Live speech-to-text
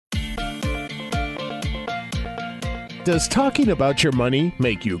Does talking about your money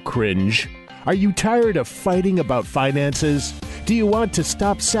make you cringe? Are you tired of fighting about finances? Do you want to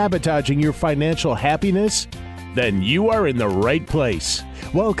stop sabotaging your financial happiness? Then you are in the right place.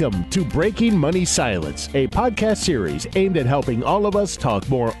 Welcome to Breaking Money Silence, a podcast series aimed at helping all of us talk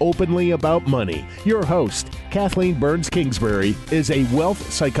more openly about money. Your host, Kathleen Burns Kingsbury, is a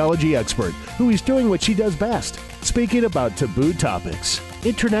wealth psychology expert who is doing what she does best, speaking about taboo topics.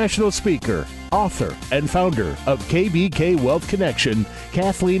 International speaker, author, and founder of KBK Wealth Connection,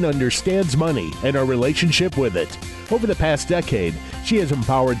 Kathleen understands money and our relationship with it. Over the past decade, she has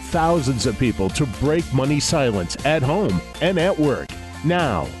empowered thousands of people to break money silence at home and at work.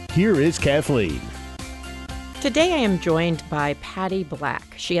 Now, here is Kathleen. Today I am joined by Patty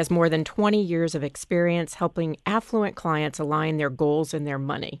Black. She has more than 20 years of experience helping affluent clients align their goals and their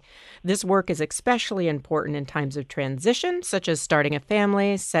money. This work is especially important in times of transition, such as starting a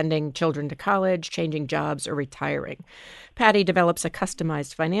family, sending children to college, changing jobs, or retiring. Patty develops a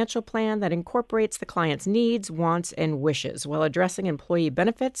customized financial plan that incorporates the client's needs, wants, and wishes while addressing employee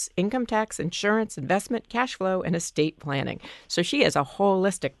benefits, income tax, insurance, investment, cash flow, and estate planning. So she is a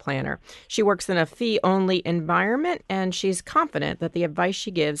holistic planner. She works in a fee-only environment, and she's confident that the advice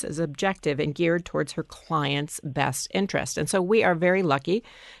she gives is objective and geared towards her client's best interest. And so we are very lucky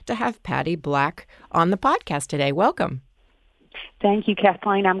to have Patty Black on the podcast today. Welcome. Thank you,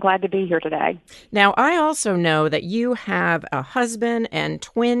 Kathleen. I'm glad to be here today. Now, I also know that you have a husband and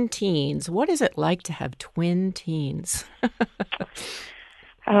twin teens. What is it like to have twin teens?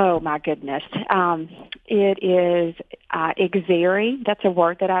 Oh, my goodness. It is exary. That's a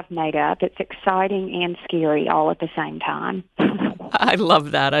word that I've made up. It's exciting and scary all at the same time. I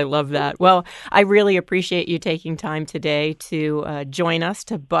love that. I love that. Well, I really appreciate you taking time today to join us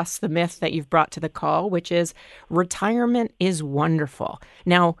to bust the myth that you've brought to the call, which is retirement is wonderful.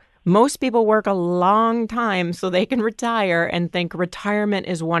 Now, most people work a long time so they can retire and think retirement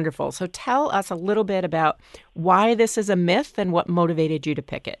is wonderful. So tell us a little bit about why this is a myth and what motivated you to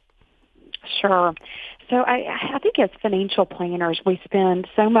pick it. Sure. So I think as financial planners, we spend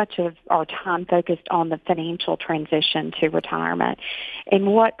so much of our time focused on the financial transition to retirement.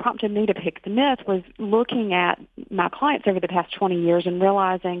 And what prompted me to pick the myth was looking at my clients over the past 20 years and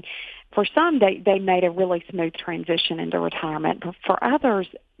realizing for some, they made a really smooth transition into retirement. But for others,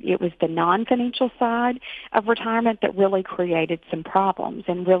 it was the non-financial side of retirement that really created some problems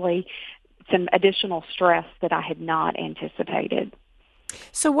and really some additional stress that I had not anticipated.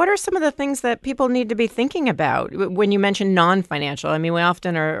 So what are some of the things that people need to be thinking about when you mention non-financial? I mean, we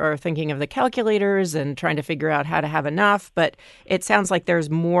often are thinking of the calculators and trying to figure out how to have enough, but it sounds like there's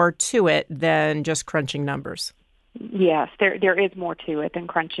more to it than just crunching numbers. Yes, there is more to it than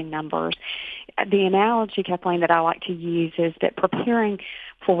crunching numbers. The analogy, Kathleen, that I like to use is that preparing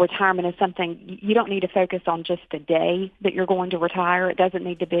for retirement is something you don't need to focus on just the day that you're going to retire. It doesn't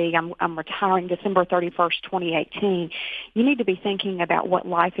need to be, I'm retiring December 31st, 2018. You need to be thinking about what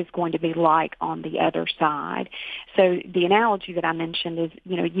life is going to be like on the other side. So the analogy that I mentioned is,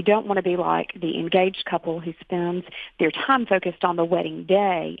 you don't want to be like the engaged couple who spends their time focused on the wedding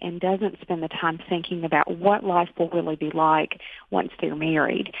day and doesn't spend the time thinking about what life will really be like once they're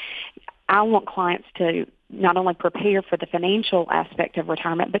married. I want clients to not only prepare for the financial aspect of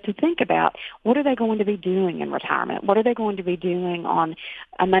retirement, but to think about what are they going to be doing in retirement? What are they going to be doing on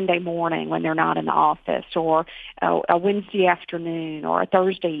a Monday morning when they're not in the office, or a Wednesday afternoon, or a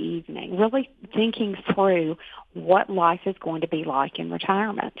Thursday evening? Really thinking through what life is going to be like in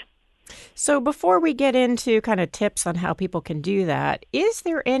retirement. So before we get into kind of tips on how people can do that, is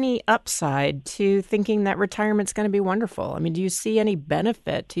there any upside to thinking that retirement's going to be wonderful? I mean, do you see any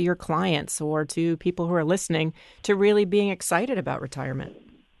benefit to your clients or to people who are listening to really being excited about retirement?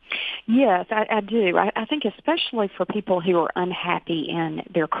 Yes, I do. I think especially for people who are unhappy in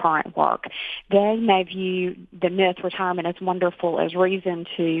their current work, they may view the myth retirement as wonderful as reason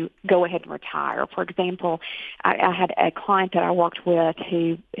to go ahead and retire. For example, I had a client that I worked with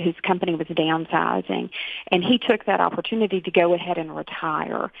whose company was downsizing, and he took that opportunity to go ahead and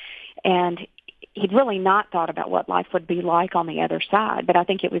retire. And he'd really not thought about what life would be like on the other side. But I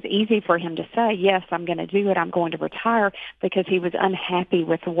think it was easy for him to say, yes, I'm going to do it. I'm going to retire, because he was unhappy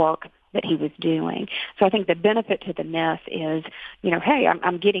with the work that he was doing. So I think the benefit to the myth is, hey,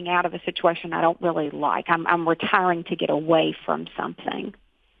 I'm getting out of a situation I don't really like. I'm retiring to get away from something.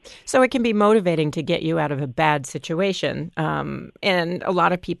 So it can be motivating to get you out of a bad situation. And a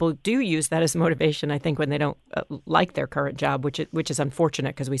lot of people do use that as motivation, I think, when they don't like their current job, which is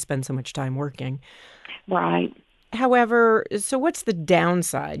unfortunate because we spend so much time working. Right. However, so what's the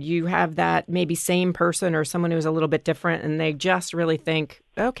downside? You have that maybe same person or someone who's a little bit different and they just really think,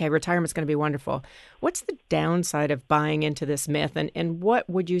 okay, retirement's going to be wonderful. What's the downside of buying into this myth? And what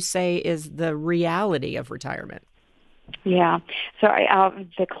would you say is the reality of retirement? Yeah. So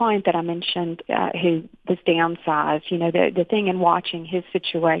the client that I mentioned who was downsized, the thing in watching his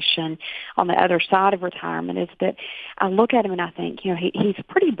situation on the other side of retirement is that I look at him and I think, he's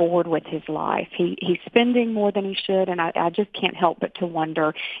pretty bored with his life. He's spending more than he should, and I just can't help but to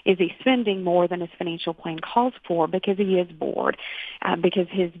wonder, is he spending more than his financial plan calls for because he is bored? Because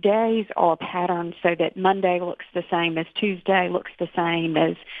his days are patterned so that Monday looks the same as Tuesday, looks the same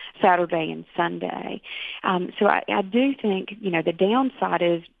as Saturday and Sunday. So I do think, the downside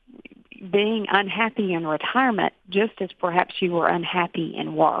is being unhappy in retirement just as perhaps you were unhappy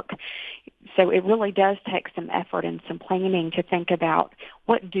in work. So it really does take some effort and some planning to think about,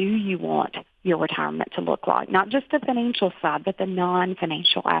 what do you want your retirement to look like? Not just the financial side, but the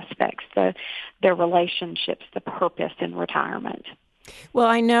non-financial aspects, the relationships, the purpose in retirement. Well,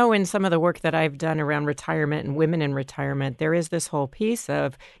 I know in some of the work that I've done around retirement and women in retirement, there is this whole piece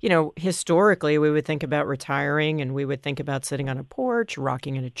of, historically we would think about retiring and we would think about sitting on a porch,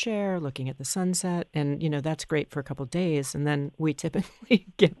 rocking in a chair, looking at the sunset. And, that's great for a couple of days. And then we typically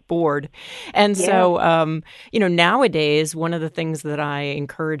get bored. And so, nowadays, one of the things that I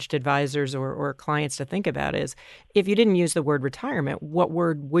encouraged advisors or clients to think about is, if you didn't use the word retirement, what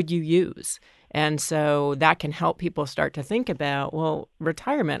word would you use? And so that can help people start to think about, well,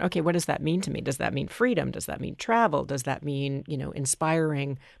 retirement, okay, what does that mean to me? Does that mean freedom? Does that mean travel? Does that mean,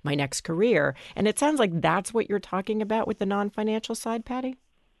 inspiring my next career? And it sounds like that's what you're talking about with the non-financial side, Patty?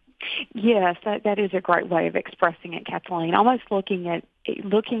 Yes, that is a great way of expressing it, Kathleen. Almost looking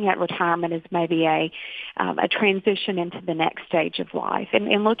at retirement as maybe a transition into the next stage of life,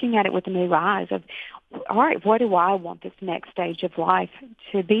 and looking at it with new eyes of, all right, what do I want this next stage of life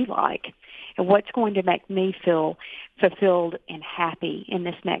to be like? And what's going to make me feel fulfilled and happy in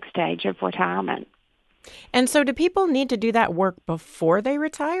this next stage of retirement? And so do people need to do that work before they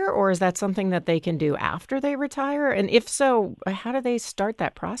retire, or is that something that they can do after they retire? And if so, how do they start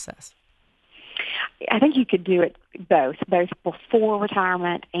that process? I think you could do it both before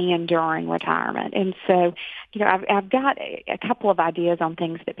retirement and during retirement. And so, I've got a couple of ideas on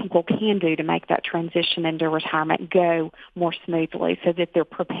things that people can do to make that transition into retirement go more smoothly so that they're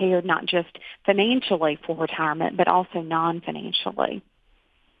prepared not just financially for retirement, but also non-financially.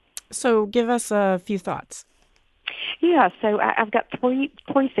 So give us a few thoughts. Yeah, so I've got three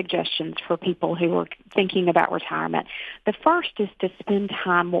suggestions for people who are thinking about retirement. The first is to spend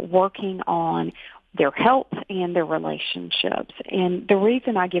time working on their health and their relationships. And the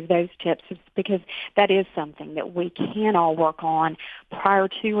reason I give those tips is because that is something that we can all work on prior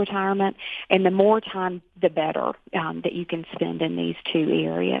to retirement, and the more time, the better that you can spend in these two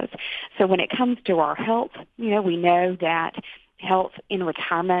areas. So when it comes to our health, we know that health in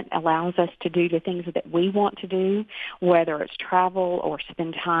retirement allows us to do the things that we want to do, whether it's travel or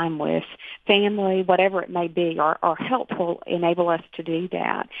spend time with family, whatever it may be. Our health will enable us to do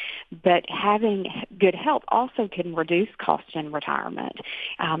that. But having good health also can reduce costs in retirement.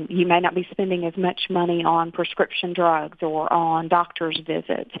 You may not be spending as much money on prescription drugs or on doctor's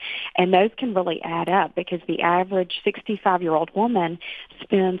visits, and those can really add up because the average 65-year-old woman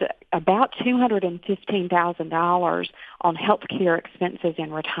spends about $215,000 on health care expenses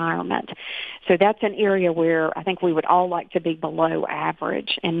in retirement. So that's an area where I think we would all like to be below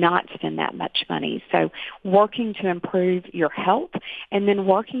average and not spend that much money. So working to improve your health and then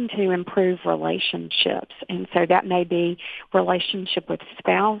working to improve relationships. And so that may be relationship with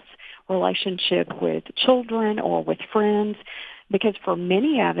spouse, relationship with children or with friends, because for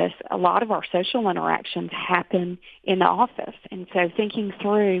many of us, a lot of our social interactions happen in the office. And so thinking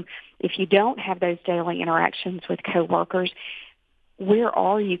through, if you don't have those daily interactions with coworkers, where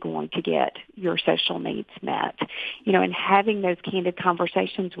are you going to get your social needs met? And having those candid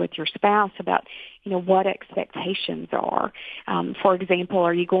conversations with your spouse about, what expectations are. For example,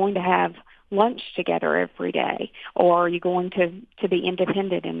 are you going to have lunch together every day, or are you going to be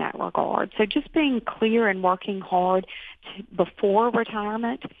independent in that regard? So just being clear and working hard before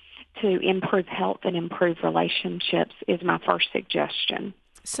retirement to improve health and improve relationships is my first suggestion.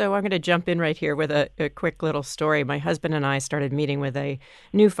 So I'm going to jump in right here with a quick little story. My husband and I started meeting with a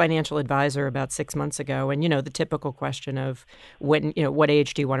new financial advisor about 6 months ago. And, the typical question of when, what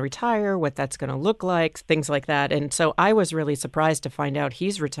age do you want to retire, what that's going to look like, things like that. And so I was really surprised to find out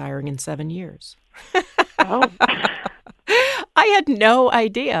he's retiring in 7 years. Oh. I had no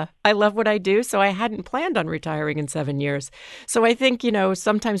idea. I love what I do, so I hadn't planned on retiring in 7 years. So I think,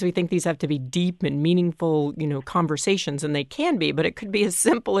 sometimes we think these have to be deep and meaningful, conversations, and they can be, but it could be as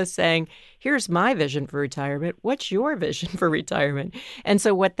simple as saying, here's my vision for retirement. What's your vision for retirement? And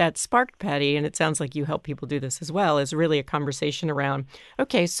so what that sparked, Patty, and it sounds like you help people do this as well, is really a conversation around,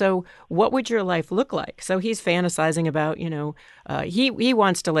 okay, so what would your life look like? So he's fantasizing about, he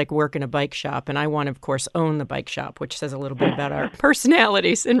wants to work in a bike shop, and I want to, of course, own the bike shop, which says a little bit about our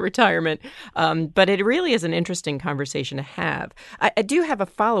personalities in retirement. But it really is an interesting conversation to have. I do have a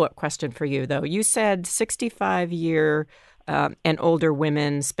follow-up question for you, though. You said 65-year and older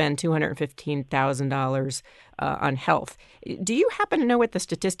women spend $215,000 on health. Do you happen to know what the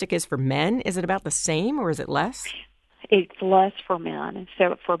statistic is for men? Is it about the same or is it less? It's less for men.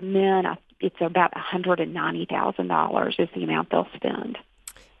 So for men, it's about $190,000 is the amount they'll spend.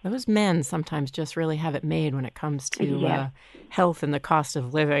 Those men sometimes just really have it made when it comes to health and the cost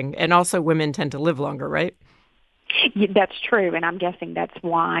of living. And also women tend to live longer, right? Yeah, that's true, and I'm guessing that's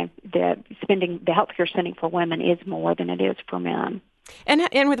why the healthcare spending for women is more than it is for men.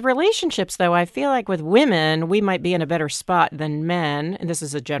 And with relationships, though, I feel like with women, we might be in a better spot than men, and this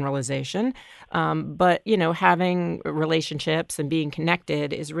is a generalization. But, having relationships and being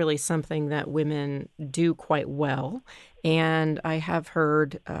connected is really something that women do quite well. And I have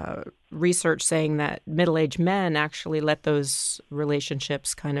heard research saying that middle-aged men actually let those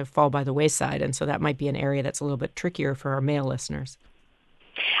relationships kind of fall by the wayside. And so that might be an area that's a little bit trickier for our male listeners.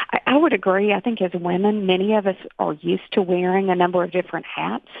 I would agree. I think as women, many of us are used to wearing a number of different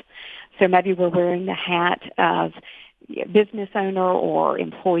hats. So maybe we're wearing the hat of business owner or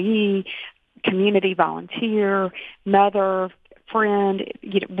employee, community volunteer, mother, friend.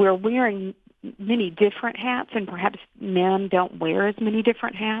 We're wearing many different hats, and perhaps men don't wear as many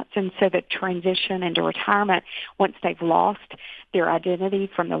different hats. And so the transition into retirement, once they've lost their identity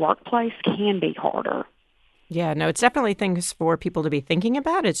from the workplace, can be harder. Yeah, no, it's definitely things for people to be thinking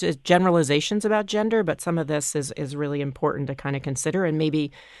about. It's just generalizations about gender, but some of this is really important to kind of consider and maybe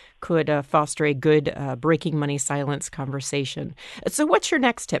could foster a good breaking money silence conversation. So what's your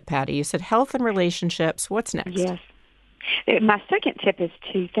next tip, Patty? You said health and relationships. What's next? Yes. My second tip is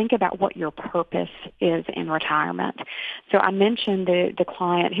to think about what your purpose is in retirement. So I mentioned the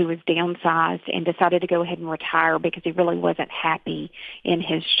client who was downsized and decided to go ahead and retire because he really wasn't happy in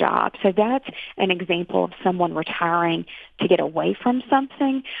his job. So that's an example of someone retiring to get away from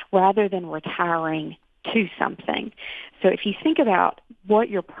something rather than retiring to something. So if you think about what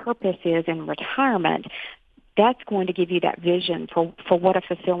your purpose is in retirement, that's going to give you that vision for what a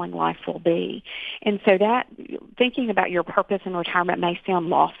fulfilling life will be. And so that thinking about your purpose in retirement may sound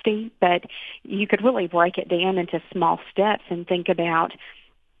lofty, but you could really break it down into small steps and think about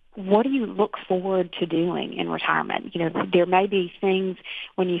what do you look forward to doing in retirement? There may be things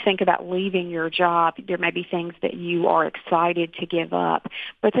when you think about leaving your job, there may be things that you are excited to give up,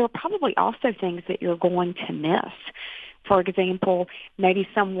 but there are probably also things that you're going to miss. For example, maybe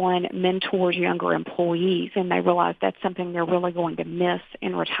someone mentors younger employees and they realize that's something they're really going to miss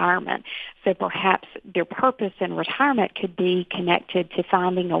in retirement. So perhaps their purpose in retirement could be connected to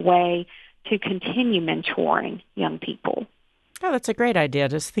finding a way to continue mentoring young people. Oh, that's a great idea.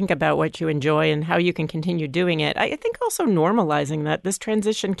 Just think about what you enjoy and how you can continue doing it. I think also normalizing that this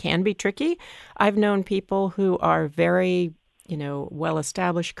transition can be tricky. I've known people who are very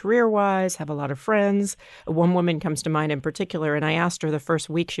well-established career-wise, have a lot of friends. One woman comes to mind in particular, and I asked her the first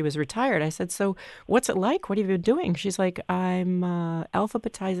week she was retired. I said, so what's it like? What have you been doing? She's like, I'm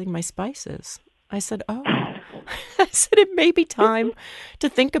alphabetizing my spices. I said, oh. I said, it may be time to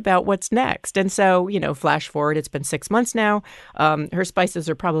think about what's next. And so, flash forward, it's been 6 months now. Her spices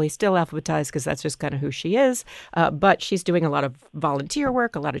are probably still alphabetized because that's just kind of who she is. But she's doing a lot of volunteer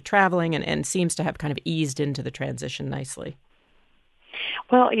work, a lot of traveling, and seems to have kind of eased into the transition nicely.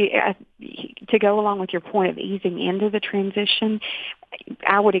 Well, to go along with your point of easing into the transition,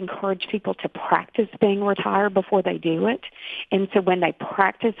 I would encourage people to practice being retired before they do it. And so when they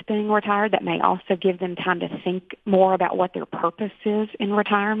practice being retired, that may also give them time to think more about what their purpose is in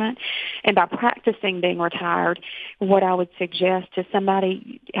retirement. And by practicing being retired, what I would suggest is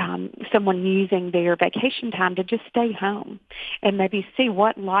someone using their vacation time to just stay home and maybe see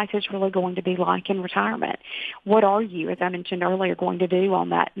what life is really going to be like in retirement. What are you, as I mentioned earlier, going to do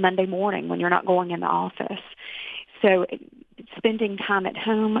on that Monday morning when you're not going in the office? So spending time at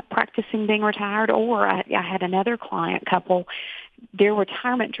home practicing being retired, or I had another client couple, their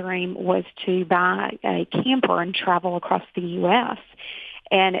retirement dream was to buy a camper and travel across the U.S.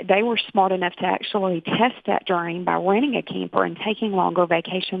 And they were smart enough to actually test that dream by renting a camper and taking longer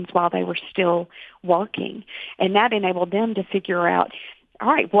vacations while they were still working. And that enabled them to figure out,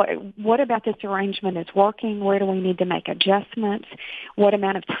 all right, what about this arrangement is working? Where do we need to make adjustments? What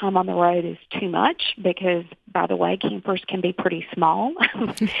amount of time on the road is too much? Because, by the way, campers can be pretty small.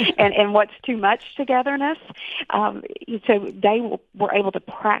 and what's too much togetherness? So they were able to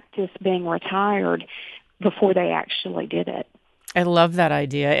practice being retired before they actually did it. I love that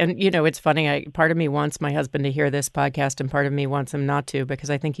idea. And, it's funny. Part of me wants my husband to hear this podcast and part of me wants him not to,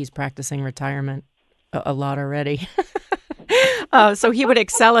 because I think he's practicing retirement a lot already. So he would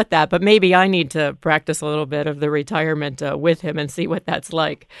excel at that, but maybe I need to practice a little bit of the retirement with him and see what that's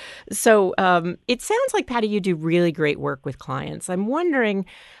like. So it sounds like, Patty, you do really great work with clients. I'm wondering,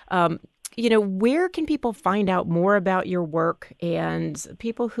 where can people find out more about your work, and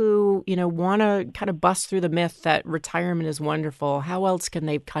people who, want to kind of bust through the myth that retirement is wonderful, how else can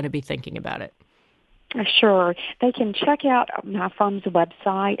they kind of be thinking about it? Sure. They can check out my firm's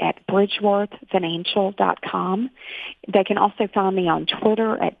website at bridgeworthfinancial.com. They can also find me on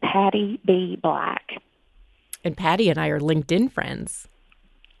Twitter at Patty B. Black. And Patty and I are LinkedIn friends.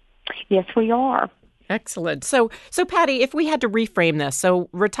 Yes, we are. Excellent. So Patty, if we had to reframe this, so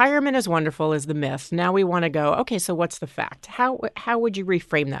retirement is wonderful is the myth. Now we want to go, okay, so what's the fact? How would you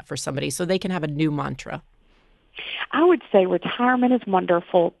reframe that for somebody so they can have a new mantra? I would say retirement is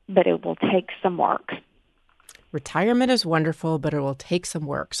wonderful, but it will take some work. Retirement is wonderful, but it will take some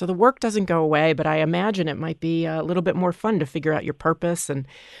work. So the work doesn't go away, but I imagine it might be a little bit more fun to figure out your purpose and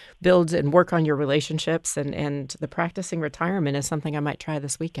build and work on your relationships. And the practicing retirement is something I might try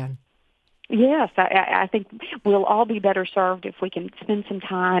this weekend. Yes, I think we'll all be better served if we can spend some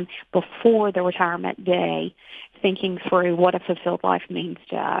time before the retirement day thinking through what a fulfilled life means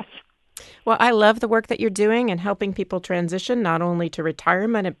to us. Well, I love the work that you're doing and helping people transition not only to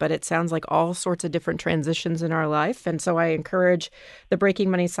retirement, but it sounds like all sorts of different transitions in our life. And so I encourage the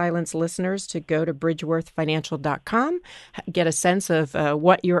Breaking Money Silence listeners to go to bridgeworthfinancial.com, get a sense of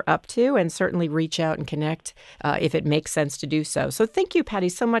what you're up to, and certainly reach out and connect if it makes sense to do so. So thank you, Patty,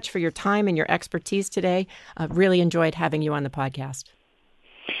 so much for your time and your expertise today. Really enjoyed having you on the podcast.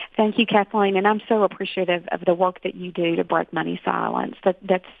 Thank you, Kathleen, and I'm so appreciative of the work that you do to break money silence.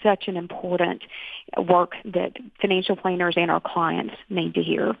 That's such an important work that financial planners and our clients need to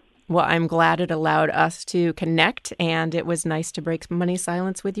hear. Well, I'm glad it allowed us to connect, and it was nice to break money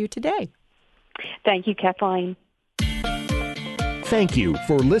silence with you today. Thank you, Kathleen. Thank you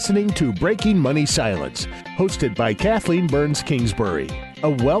for listening to Breaking Money Silence, hosted by Kathleen Burns Kingsbury, a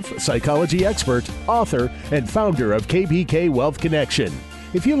wealth psychology expert, author, and founder of KBK Wealth Connection.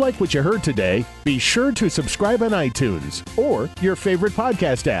 If you like what you heard today, be sure to subscribe on iTunes or your favorite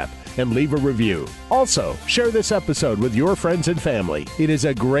podcast app and leave a review. Also, share this episode with your friends and family. It is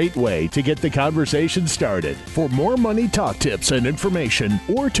a great way to get the conversation started. For more money talk tips and information,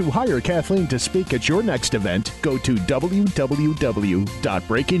 or to hire Kathleen to speak at your next event, go to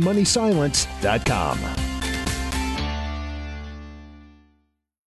www.breakingmoneysilence.com.